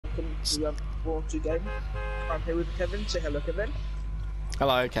the water game. I'm here with Kevin. Say hello, Kevin.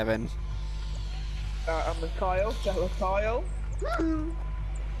 Hello, Kevin. I'm with Kyle. Say hello, Kyle. And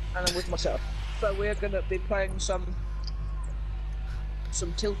I'm with myself. So we're gonna be playing some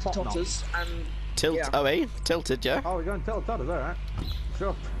tilted totters and yeah. Oh, eh? Tilted, yeah. Oh, we're going tilted totters, alright.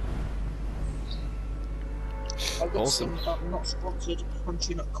 Sure. I've got Awesome. some not sponsored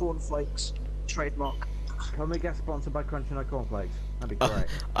Crunchy Nut Cornflakes trademark. Can we get sponsored by Crunchy Nut Cornflakes? That'd be great.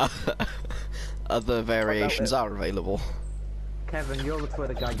 Other variations are available. Kevin, you're the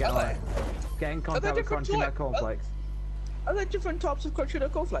Twitter guy. Get on it. Get in contact with Crunchy Nut Cornflakes. Are there different types of Crunchy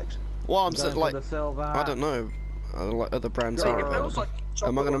Nut Cornflakes? Well, I'm saying, like, the silver. I don't know. Like other brands Yeah, are it available. feels like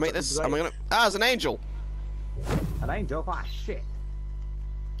Am I gonna make this? Am I gonna? Ah, it's an angel. An angel? Ah, shit.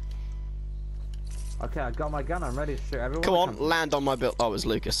 Okay, I got my gun. I'm ready to shoot everyone. Come on, land on my build. Oh, it was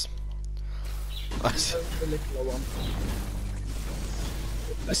Lucas. The little one.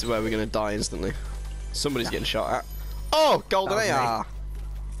 This is where we're gonna die instantly. Somebody's getting shot at. Oh, golden That was AR.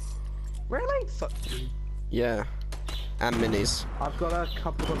 Really? Fuck you. Yeah, and minis. I've got a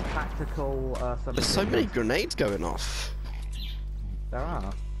couple of tactical. There's so many grenades going off. There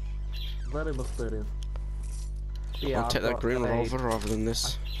are. Very mysterious. Yeah, I'll take that green revolver rather than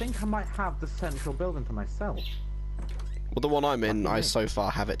this. I think I might have the central building to myself. Well, the one I'm in, I so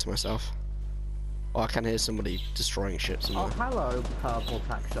far have it to myself. Oh, I can hear somebody destroying shit somewhere. Oh, hello, purple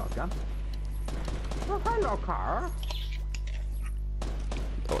tack shotgun. Oh, hello, car.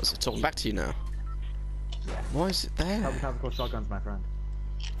 Oh, it's talking back to you now. Yeah. Why is it there? Purple tactical shotgun's my friend.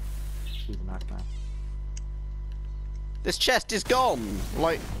 He's a nice man. This chest is gone.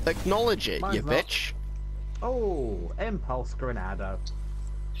 Like, acknowledge it, Mine's you not. bitch. Oh, impulse grenado.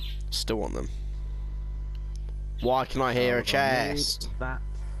 Still want them. Why can I hear a chest? That.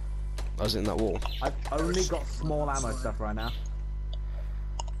 I was in that wall. I've only got small ammo stuff right now.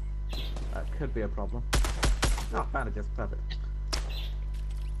 That could be a problem. Oh, bandages, perfect.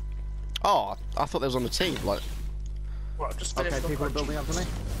 Oh, I thought there was on the team. Like, Well, just Okay, finished people are the building up to me.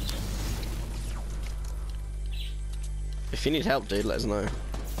 if you need help, dude, let us know.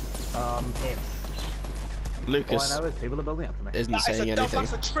 If. All Lucas I know is people are building up to me. isn't saying anything.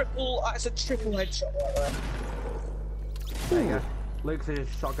 That's a triple headshot right there. There you go. Luke's is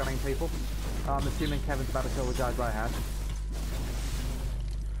shotgunning people. I'm assuming Kevin's about to kill the guys I had.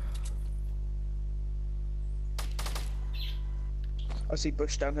 I see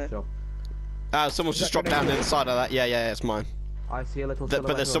bush down here. Sure. Someone's just dropped down the other side of that. Yeah, yeah, it's mine. I see a little But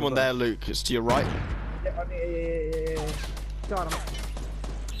silhouette there's on someone the there, Luke. It's to your right. Yeah. Got him.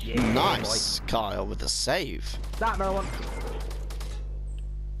 Yeah, Nice, Kyle, with the save. Boy. That no one.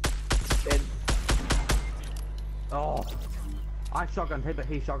 In. Oh. I shotgunned him, but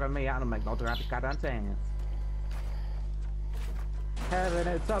he shotgunned me out and make no dramatic goddamn sense. Kevin,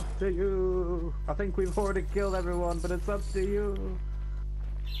 it's up to you. I think we've already killed everyone, but it's up to you.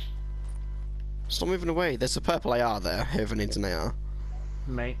 Stop moving away. There's a purple AR there. Whoever needs an AR.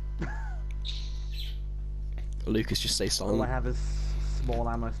 Mate. Lucas, just stay All I silent. have is small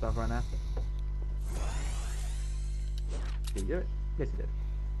ammo stuff right now. Did you do it? Yes, you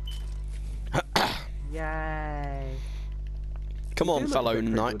did. Yay. Come You on, do look fellow a bit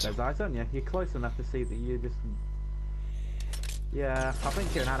creepy knight. with those eyes, don't you? You're close enough to see that you just... Yeah, I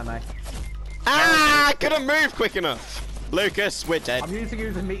think you're an anime. Ah! I couldn't move quick enough. Lucas, we're dead. I'm using you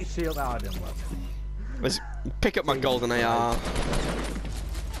as a meat shield. Oh, it didn't work. Let's pick up my golden AR.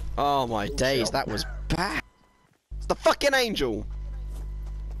 Oh my days, that was bad. It's the fucking angel.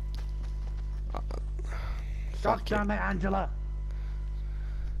 God Fuck damn it, Angela!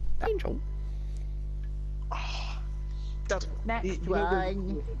 Angel. Next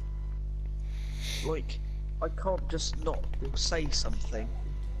one. Like, I can't just not say something.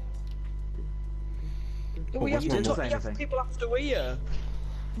 Well, We have what's to wrong? talk, people have to hear.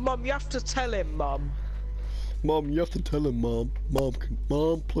 Mum, you have to tell him, Mum. Mom, you have to tell him, Mom.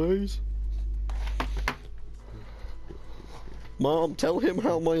 Mom, please. Mom, tell him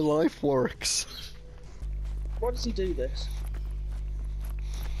how my life works. Why does he do this?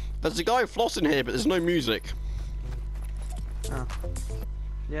 There's a guy flossing here, but there's no music. Oh.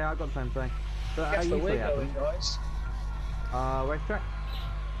 Yeah, I got the same thing. But Guess where usually we're going, happens. guys. Where's track?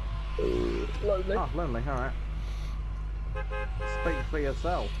 Lonely. Oh, lonely, alright. Speak for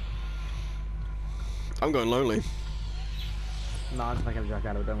yourself. I'm going lonely. No, I'm just making a joke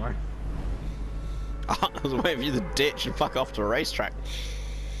out of it, don't worry. I was waiting for you to ditch and fuck off to a racetrack.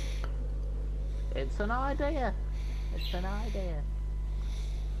 It's an idea. It's an idea.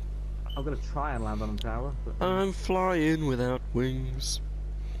 I'm gonna try and land on the tower, but I'm flying without wings.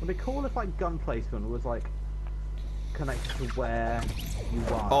 it'd be cool if like gun placement was like connected to where you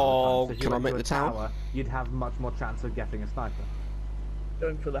are. Oh, so if you can I went make to a the tower? You'd have much more chance of getting a sniper.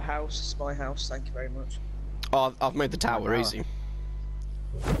 Going for the house. It's my house. Thank you very much. Oh, I've made the tower tower. easy.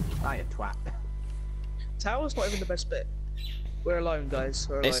 Ah, you twat. Tower's not even the best bit. We're alone, guys.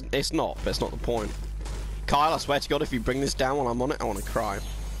 We're alone. It's not, but it's not the point. Kyle, I swear to God, if you bring this down while I'm on it, I want to cry.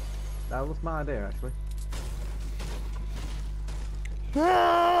 That was my idea, actually.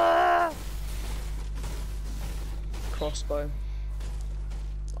 Crossbow.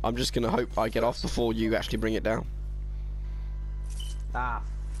 I'm just gonna hope I get off before you actually bring it down. Ah,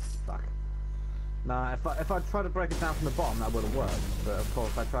 fuck. Nah, if I try to break it down from the bottom, that would have worked. But of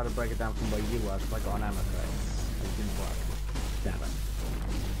course, I try to break it down from where you were, because I got an ammo crate. It didn't work. Damn it.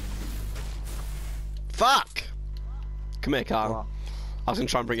 Fuck! Come here, Kyle. What? I was gonna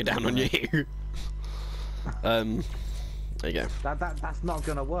try and bring it down on you. There you go. That's not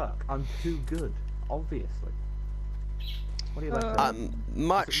gonna work. I'm too good, obviously. What are you left?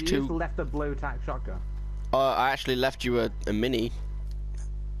 Much You too. just left a blue tack shotgun. I actually left you a mini.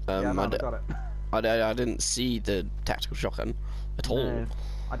 Yeah, no, I got it. I didn't see the tactical shotgun at all. No,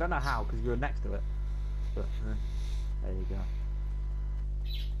 I don't know how, because you were next to it. But there you go.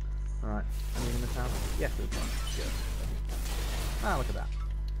 Alright, anything in this house? Yes, there's one. Good. Ah, look at that.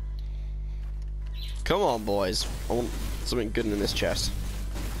 Come on, boys. I want something good in this chest.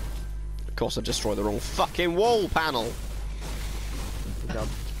 Of course, I destroyed the wrong fucking wall panel. Good job.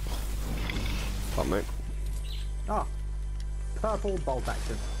 Fuck, mate. Oh, purple bolt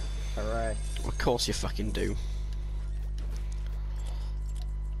action. Hooray. Of course you fucking do.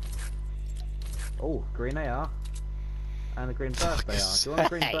 Oh, green AR. And a green burst AR. Do you want a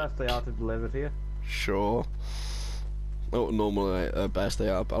green burst AR to deliver to you? Sure. Oh, normally best they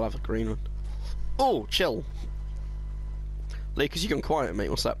are, but I'll have a green one. Oh, chill. Lee, because you've gone quiet, mate.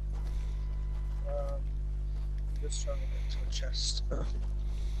 What's up? I'm just trying to get to a chest.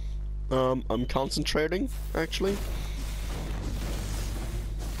 I'm concentrating, actually.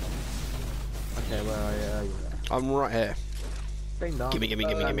 Okay, where are you? I'm right here. Ding dong.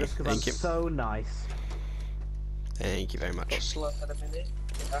 Gimme. Thank you. So nice. Thank you very much. Got slow in a minute.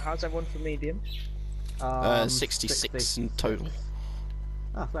 How's everyone for medium? 66 in total.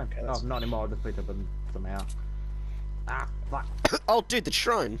 Oh, same. Okay, Oh, that's- not anymore. I just picked up some AR. Ah, fuck. Oh, dude, the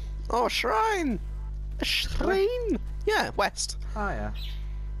shrine. Oh, shrine. A shrine. Yeah, west. Oh, yeah.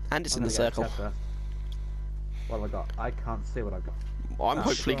 And it's I'm in the gonna get a circle. chest first. What have I got? I can't see what I've got. I'm Ah,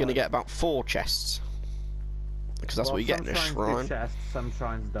 hopefully going to shrine. get about 4 chests. Because that's Well, what you get in a some shrines do shrine. chests, some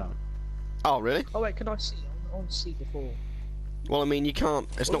shrines don't. Oh, really? Oh wait, can I see? I want to see before. Well, I mean, you can't.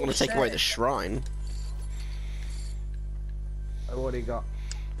 It's not Well, going to take away share. the shrine. Oh, what do you got?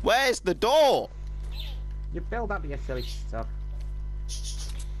 Where's the door? You build up your silly stuff.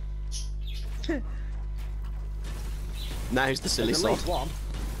 Now who's the silly There's at least sod? one.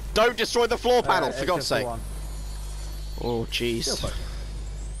 Don't destroy the floor panel, It's for God's just the sake. one. Oh, Shield jeez. potion.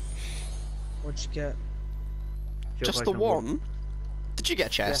 What'd you get? Shield Just the potion of one? Did you get a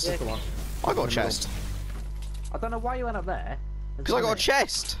Yeah, chest? just the one. I got a the chest. I don't know why you went up there. Because I got a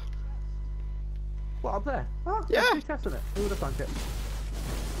chest. What, up there? Oh, Yeah. there's 2 chests in it. Who would have thunk it?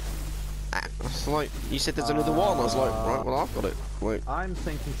 Ah, it's like, you said there's another one. I was like, right, well, I've got it. Wait, I'm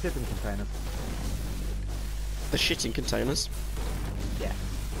thinking shipping containers. the shitting containers. Yeah.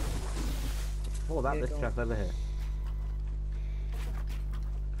 What about Yeah, this go on. chest over here?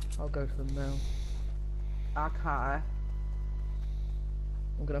 I'll go for them now. Okay.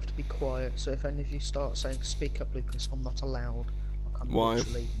 I'm gonna have to be quiet, so if any of you start saying "Speak up, Lucas," I'm not allowed. Like, I'm Why?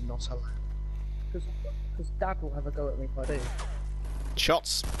 literally not allowed. Because Dad will have a go at me if I do.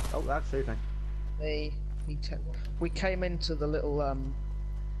 Shots. Oh, that's shooting. We came into the little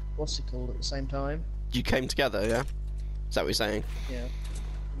what's it called at the same time? You came together, yeah? Is that what you're saying? Yeah.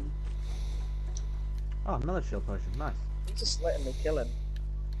 Oh, another shield potion. Nice. He's just letting me kill him.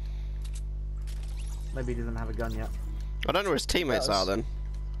 Maybe he doesn't have a gun yet. I don't know where his teammates Does. are then.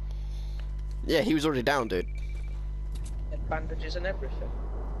 Yeah, he was already down, dude. And bandages and everything.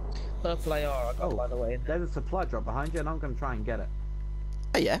 Purple AR I got, Oh. by the way. There's a supply drop behind you, and I'm going to try and get it.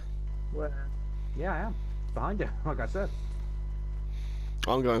 Oh, yeah. Where? Yeah, I am. Behind you, like I said.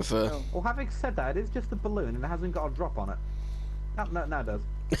 I'm going for... Oh. Well, having said that, it is just a balloon, and it hasn't got a drop on it. No, it does.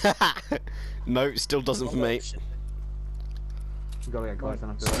 No, it still doesn't for me. We've got to get close Right.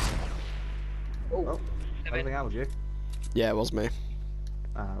 enough to it. Oh, Oh, I don't think that was you. Yeah, it was me.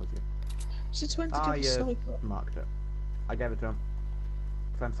 Ah, that was you. since when did Ah, you have a you sniper? marked it. I gave it to him.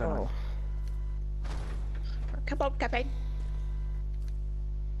 Thanks so Oh. much. Come on, Captain.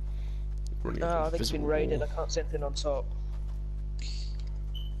 Running Oh, over I think it's been invisible raided. wall. I can't see anything on top.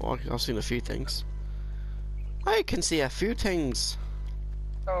 Well, I've seen a few things. I can see a few things.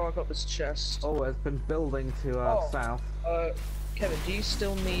 Oh, I got this chest. Oh, it's been building to south. Kevin, do you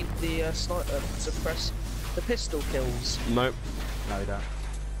still need the sniper suppress the pistol kills? Nope. No, we don't.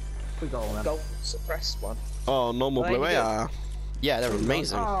 We got all of them. Gold suppressed one. Oh, normal Well, blue there you AR. Yeah, they're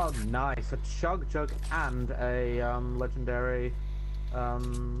amazing. Oh, nice. A chug and a legendary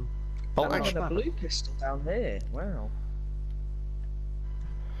Bolt And action. a blue pistol down here. Wow.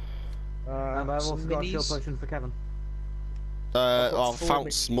 And I've also some got a shield minis. potion for Kevin. got I 4 found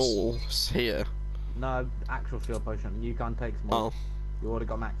minis. smalls here. No, actual shield potion. You can't take small. Oh, You already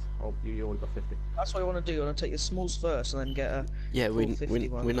got max. Oh, you already got 50. That's what I want to do. I want to take the smalls first and then get a. yeah, we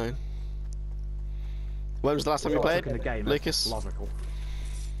 451. know. When was the last time you Well, played, in the game, Lucas? it's logical.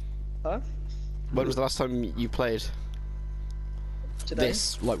 Huh? When was the last time you played Today?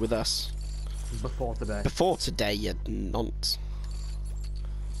 this, like with us? Before today. Before today, you nonce.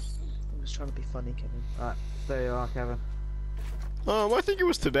 I'm just trying to be funny, Kevin. Alright, there you are, Kevin. I think it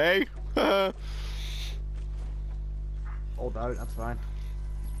was today. Or don't, that's fine.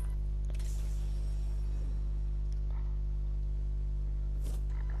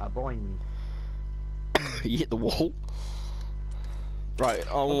 Boing. You hit the wall. Right,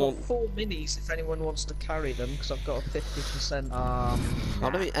 I've I'll. got 4 minis if anyone wants to carry them because I've got a 50%. I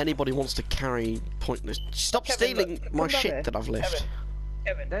don't think anybody wants to carry pointless. Stop Kevin, stealing look, my come down shit here. that I've left.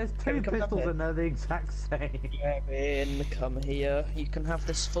 Kevin, There's 2 Kevin, come down pistols here. and they're the exact same. Kevin, come here. You can have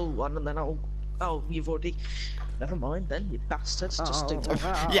this full one and then I'll. Oh, you've already. Never mind then, you bastards. Just do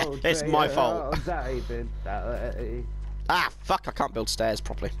that. Yeah, it's my fault. David, Ah, fuck! I can't build stairs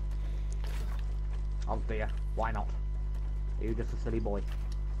properly. oh dear, why not? You're just a silly boy.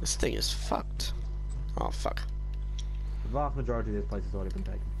 This thing is fucked. Oh fuck! The vast majority of this place has already been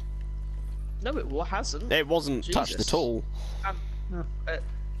taken. No, it hasn't. It wasn't touched Jesus. at all.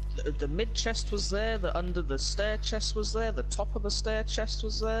 The mid chest was there, the under the stair chest was there, the top of the stair chest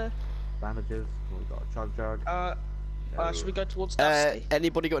was there. Bandages, we've got a chug. Should we go towards Dusty?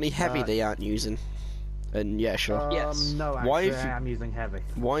 Anybody got any heavy they aren't using? And yeah, sure. Yes. No, actually, Why have you- I am using heavy.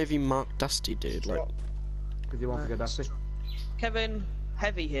 Why have you marked Dusty, dude? Like, Because you want to go dusty. Kevin,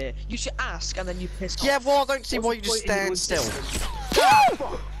 heavy here. You should ask and then you piss off. yeah, well, I don't see What's why the you just point in your stand still.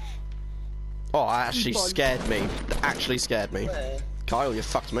 existence? Oh, that actually scared me. That actually scared me. Where? Kyle, you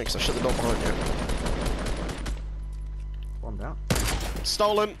fucked me because I shut the door behind you. One down.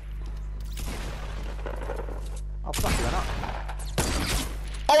 Stolen. Oh, fuck you, up.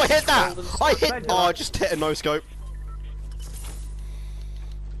 Oh, I hit that! I hit. Stolen. Oh, I just hit a no scope.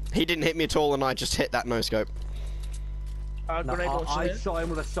 He didn't hit me at all, and I just hit that no scope. No, Grenade launcher I here. shot him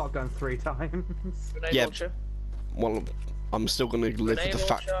with a shotgun 3 times. Grenade Yeah. launcher. Well, I'm still gonna live with Grenade the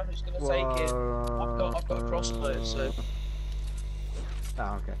fact. launcher. Who's gonna take it? I've got a crossbow, so Oh,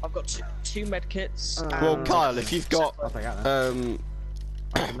 okay. I've got two med kits. Well, and- Kyle, if you've got I'll take that then.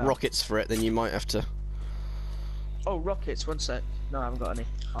 No. rockets for it, then you might have to. Oh, rockets. One sec. No, I haven't got any.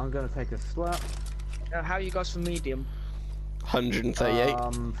 I'm gonna take a slap. How are you guys for medium? 138.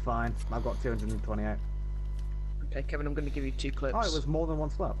 Fine. I've got 228. Okay, Kevin, I'm going to give you 2 clips. Oh, it was more than 1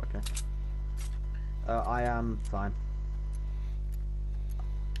 slap. Okay. I am fine.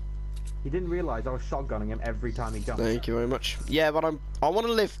 He didn't realise I was shotgunning him every time he jumped. Thank you very much. Yeah, but I want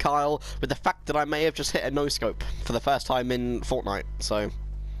to live, Kyle, with the fact that I may have just hit a no scope for the first time in Fortnite. So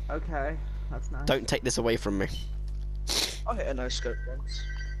Okay, that's nice. don't take this away from me. I hit a no scope once.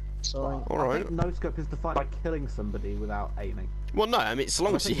 So All I right. think no scope is defined by killing somebody without aiming. Well, no, I mean, as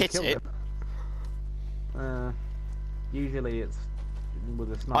long I as you think hit killed it. him. Usually it's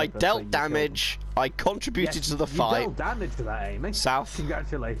with a sniper. I so you dealt kill them. damage. I contributed Yes, to the you fight. dealt damage to that aiming. South.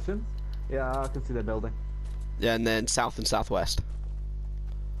 Congratulations. Yeah, I can see the building. Yeah, and then south and southwest.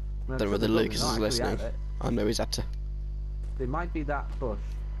 No, Don't know so the whether building's Lucas is not actually listening. at it. I know he's had to. There might be that bush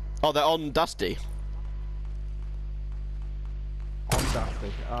Oh, they're on Dusty. on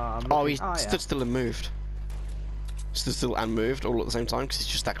Dusty. I'm Oh, looking- he yeah. stood still and moved. Stood still and moved all at the same time because he's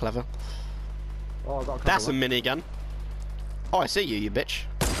just that clever. Oh, I got a couple That's a left. minigun. Oh, I see you, you bitch.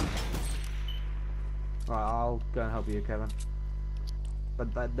 Right, I'll go and help you, Kevin.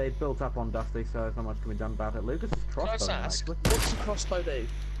 But they built up on Dusty, so there's not much can be done about it. Lucas is can I just crossbowing, ask, actually. what's the crossbow do?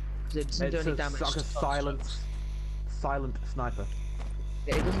 Because it doesn't do It's any damage. like a to silent sniper.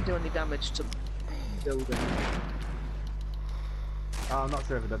 Yeah, it doesn't do any damage to building. I'm not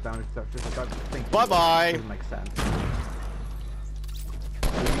sure if it does damage to structures. I don't think. it Bye-bye. doesn't make sense.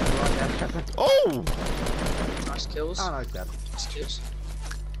 Right there, Kevin. Oh! Nice kills. Oh no, it's dead. Nice kills.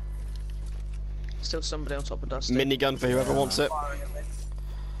 Still somebody on top of Dusty. Minigun for whoever wants it. Firing at me.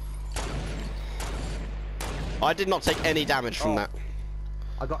 I did not take any damage from Oh. that.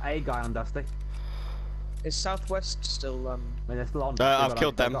 I got a guy on Dusty. Is Southwest still I mean, they're still on. I've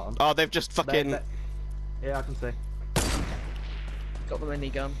killed them. Oh, they've just fucking. Yeah, I can see. got the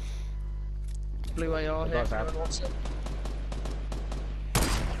minigun? Blue AR here. If anyone wants it.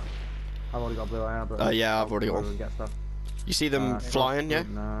 I've already got blue AR, but yeah, I've already got. Get stuff. You see them flying, yeah?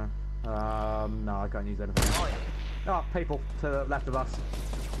 No. No, I can't use anything. Oh, people to the left of us.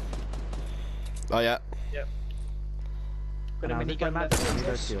 Oh yeah. Yep. Got a Now, minigun I need left.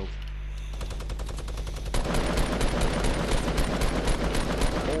 those shields.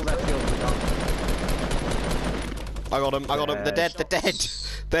 All their shields are gone. I got them. I got them. They're dead. They're dead.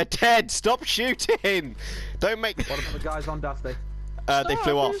 They're dead. Stop shooting. Don't make. What about the guys on Dusty? They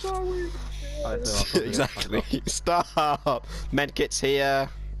flew off. Oh, they flew off. Exactly. Stop. Medkits here.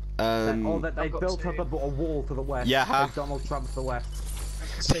 They built up a wall to the west. Yeah. Like Donald Trump to the west.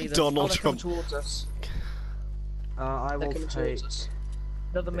 See them. Donald they're coming Trump. towards us. I They're will coming take. towards us.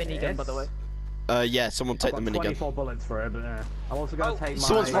 Another minigun, by the way. Yeah. Someone take the I've got minigun. 24 bullets for it, but I'm also going to take my.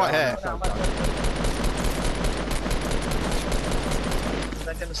 Someone's right here.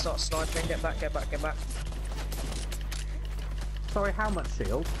 They're going to start sniping. Get back, get back, get back. Sorry, how much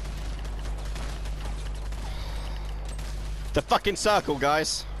shield? The fucking circle,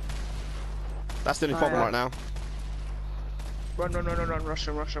 guys. That's the only problem right now. Run, run, run, run, run. Rush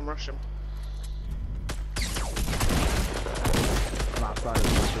him, rush him, rush him. I'm outside of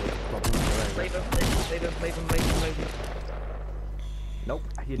the shield. Leave him, leave him, leave him, leave him, leave him. Nope.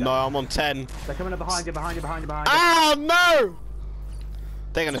 You don't. No, I'm on 10. They're coming up behind you, behind you, behind you, behind you. Ah, no!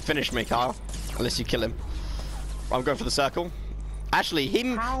 They're gonna finish me, Kyle. Unless you kill him. I'm going for the circle. Actually,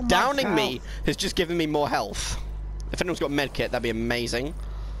 him downing me has just given me more health. If anyone's got a medkit, that'd be amazing.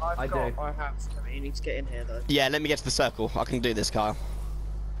 I have. You need to get in here, though. Yeah, let me get to the circle. I can do this, Kyle.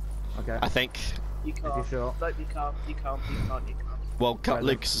 Okay. I think. You can't. you sure? No, you can't. You can't. You can't. You can't. Well, Right,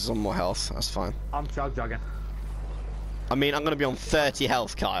 Lucas is on more health. That's fine. I'm chug-jugging. I mean, I'm gonna be on 30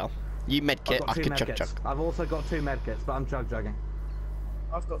 health, Kyle. You I've medkit, got I 2 could medkits. chug. I've also got 2 medkits, but I'm chug-jugging.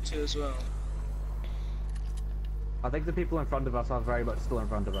 I've got 2 as well. I think the people in front of us are very much still in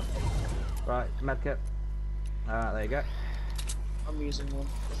front of us. Right, medkit. There you go. I'm using one.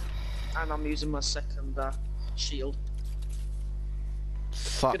 And I'm using my second shield.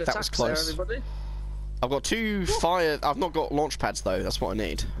 Fuck, Good that was attacks there, close. everybody. I've got 2 fire. I've not got launch pads though. That's what I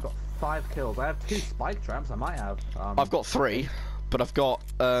need. I've got 5 kills. I have 2 spike traps. I might have. I've got 3, but I've got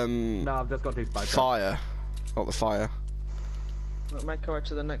No, I've just got 2 spike traps. fire. Got the fire. Right, make our way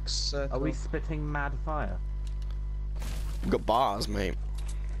to the next circle. Are we spitting mad fire? We've got bars, mate.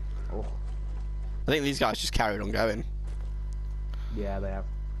 Oh, I think these guys just carried on going. yeah, they have.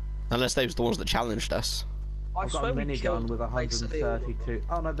 Unless they was the ones that challenged us. I I've got a swear we minigun killed with basically all of them. 132.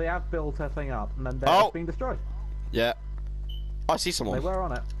 Oh no, they have built a thing up, and then they're Oh! just being destroyed. Yeah. I see They someone. were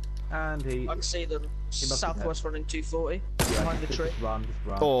on it, and he. I can see them. must be Southwest running 240 yeah, behind the just tree. run, just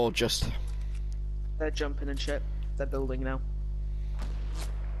run. Or just. They're jumping and shit. They're building now.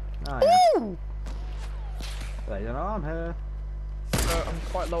 Oh, yeah. Woo! They don't know I'm here. I'm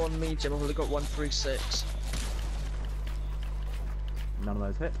quite low on medium. I've only got 136. None of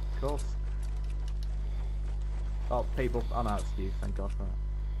those hit, of course. Oh, people. Oh no, it's you. Thank God for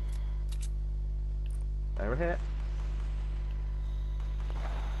that. They were hit.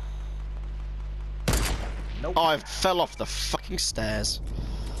 Nope. Oh, I fell off the fucking stairs.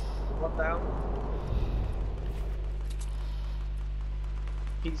 One down.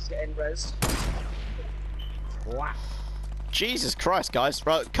 He's getting res. Wow. Jesus Christ, guys.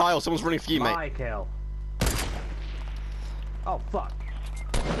 Right, Kyle, someone's running for you, mate. My kill. Oh fuck.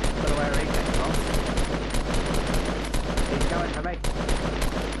 Don't know where he came from. He's going for me.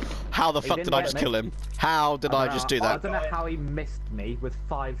 How the fuck didn't did I get just me. kill him? How did I just do I that? don't know how he missed me with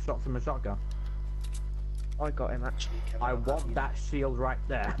 5 shots from a shotgun. I got him actually. Kevin. I want that shield right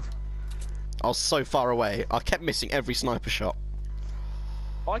there. I was so far away. I kept missing every sniper shot.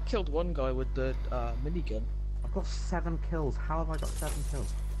 I killed one guy with the minigun. I've got 7 kills. How have I got 7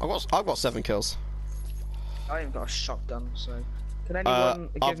 kills? I've got 7 kills. I ain't got a shotgun, so can anyone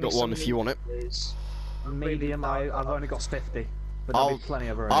give I've me got some one if you want it. please? Medium, I've only got 50. But there'll be plenty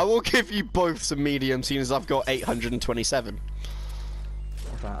of room. I will give you both some medium, seeing as I've got 827.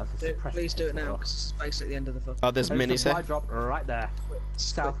 What's that? That's a suppressed Please do it now, kill. because it's basically the end of the fucking. Oh, there's There's minis supply here. drop right there.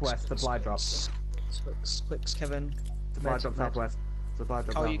 Southwest supply drop. Quicks, Kevin. Supply drop southwest. Supply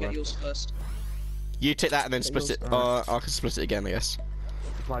drop How you get southwest. yours first? You take that and then split it. yours. I can split it again, I guess.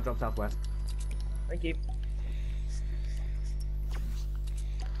 Supply drop southwest. Thank you.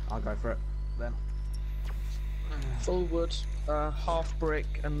 I'll go for it then. Full wood, half brick,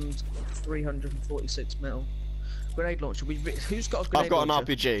 and 346 metal. Grenade launcher. Who's got a grenade I've got an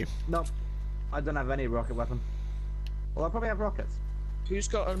launcher? RPG. No. I don't have any rocket weapon. Well, I probably have rockets. Who's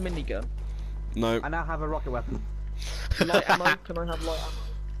got a minigun? No. I now have a rocket weapon. Light ammo? Can I have light ammo?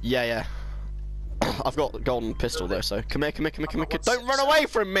 Yeah, yeah. I've got a golden pistol though, so come here. got Don't run away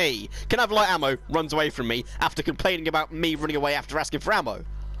from me! Can I have light ammo? Runs away from me after complaining about me running away after asking for ammo.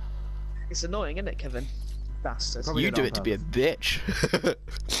 It's annoying, isn't it, Kevin? Bastard. Probably You did do on it to be a bitch.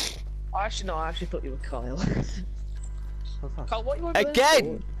 I actually thought you were Kyle. What's that? Kyle, what you want to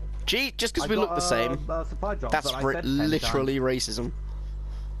Again! Gee, just because we look the same. Supply drop That's that I said 10 literally times. racism.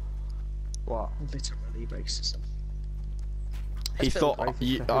 What? Literally racism. He Let's thought build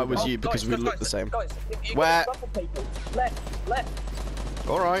you, racist. I was Oh, you because we look the same. Guys, you Where? got a couple people. Left.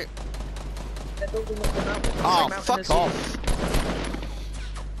 Alright. They're building up the mountain. Oh, Mountain fuck is off. here.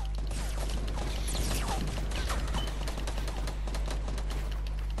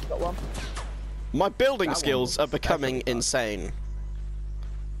 Got one. My building That one skills was are becoming definitely fun. insane.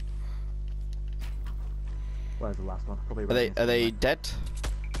 Where's the last one? Probably Are they dead?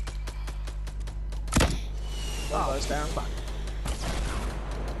 One goes down. Fuck.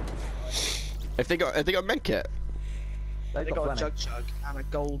 Have they got med kit? They got a plenty. jug and a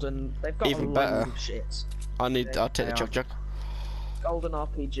golden. They've got Even a load better. of shit. I'll take the They chug. Golden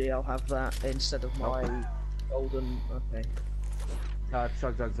RPG. I'll have that instead of my golden. Okay.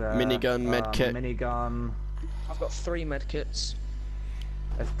 Chug jugs. Minigun, medkit. Minigun. I've got 3 medkits.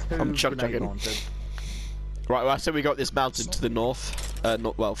 There's 2 I'm chug grenade jugging. launchers. Right, well, so we got this mountain to the north.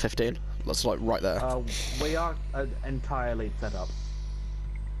 Not well, 15. That's like right there. We are entirely set up.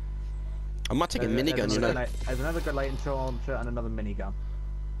 I might take a minigun, you know. There's another grenade launcher and another minigun.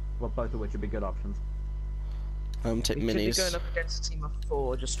 Well, both of which would be good options. Take We could be minis. going up against a team of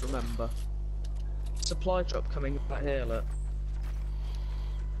 4. Just remember. Supply drop coming back here. Look.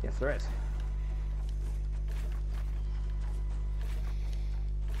 Yes, there is.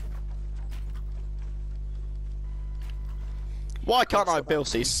 Why can't I build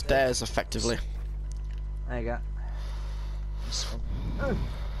these stairs effectively? There you go. This one.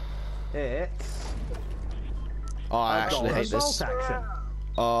 It's. Oh, I I've actually got hate this. assault action.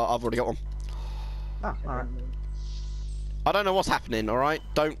 I've already got one. Oh, alright. I don't know what's happening, alright?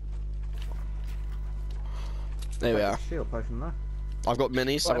 Don't... There we are. Shield potion though. I've got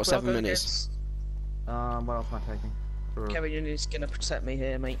minis, I've got 7 Well, minis. What else am I taking? Kevin, you're just gonna protect me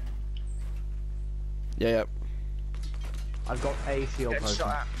here, mate. Yeah. I've got a shield Get potion.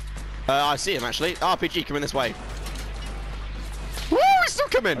 shot at. I see him actually. RPG coming this way. Woo! He's still I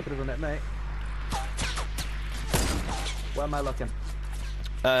coming! could have run it, mate. Where am I looking?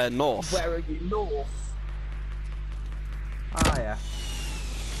 North. Where are you? North. Ah, yeah.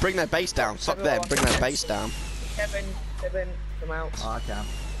 Bring their base down. Fuck them. Bring their base down. Kevin, come out. Oh, I can.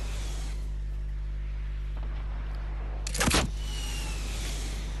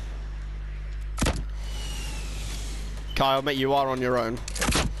 Kyle, mate, you are on your own.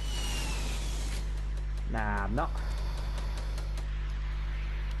 Nah, I'm not.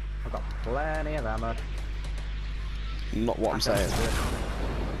 I've got plenty of ammo. Not what I'm saying.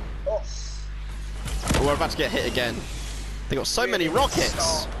 Oh. But we're about to get hit again. They got so many rockets.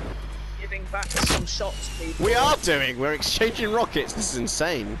 Start giving back some shots, people. We are doing. We're exchanging rockets. This is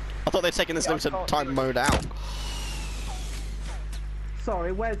insane. I thought they'd taken this Yeah, I limited can't time do it. mode out.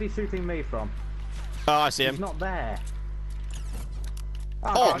 Sorry, where's he shooting me from? Oh, I see He's him. not there. Oh,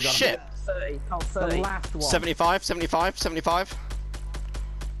 I got him. shit. 30. Can't The 30. last one. 75, 75, 75.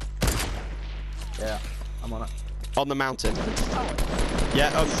 Yeah, I'm on it. On the mountain.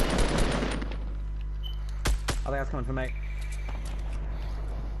 Yeah, I think that's coming from me.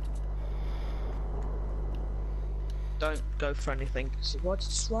 Don't go for anything. So why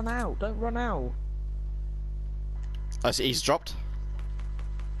just run out? Don't run out. I see he's dropped.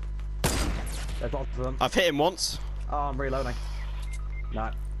 There's lots of them. I've hit him once. Oh, I'm reloading.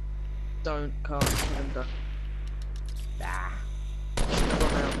 No. Don't, Carl. Kevin, don't. Ah.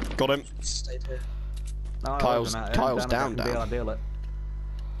 Run out. Got him. Stayed here. No, I Kyle's- wasn't out. Kyle's Damn it, down, I can down. Deal it.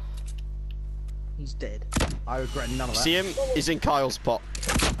 He's dead. I regret none of that. See him? He's in Kyle's spot.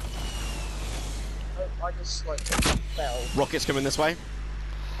 Oh, I just like fell. Rockets coming this way.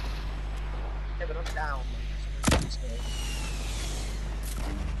 Kevin, I'm down.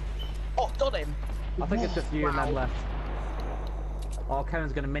 Oh, got him. I think it's just you and them Wow. left. Oh,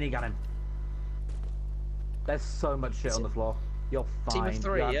 Kevin's gonna minigun him. There's so much shit on the floor. You're Team fine. of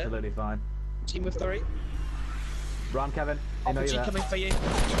 3, You're yeah? absolutely fine. Team of 3. Run, Kevin. I know RPG you're there. coming for you.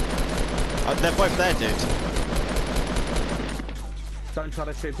 They're both there, dude. Don't try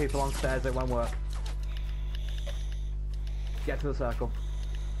to shoot people on stairs, it won't work. Get to the circle.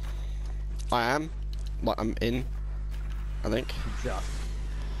 I am. Like, I'm in. I think. Just.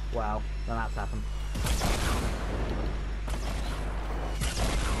 Well, then that's happened.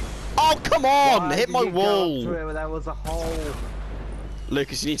 Oh, come on! Why Hit did my you go wall! up to it where there was a hole?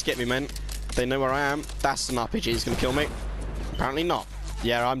 Lucas, you need to get me, man. They know where I am. That's an RPG. He's gonna kill me. Apparently not.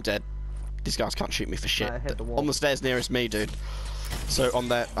 Yeah, I'm dead. These guys can't shoot me for shit. Hit the wall. On the stairs nearest me, dude. So on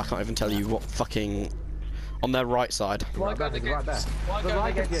their, I can't even tell you what fucking, on their right side. Why go right there, against? right there. Why The go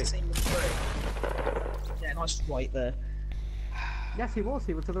right of against you. team 3? Yeah, nice right there. Yes, he was.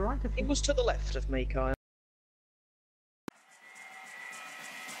 He was to the right of He you. was to the left of me, Kyle.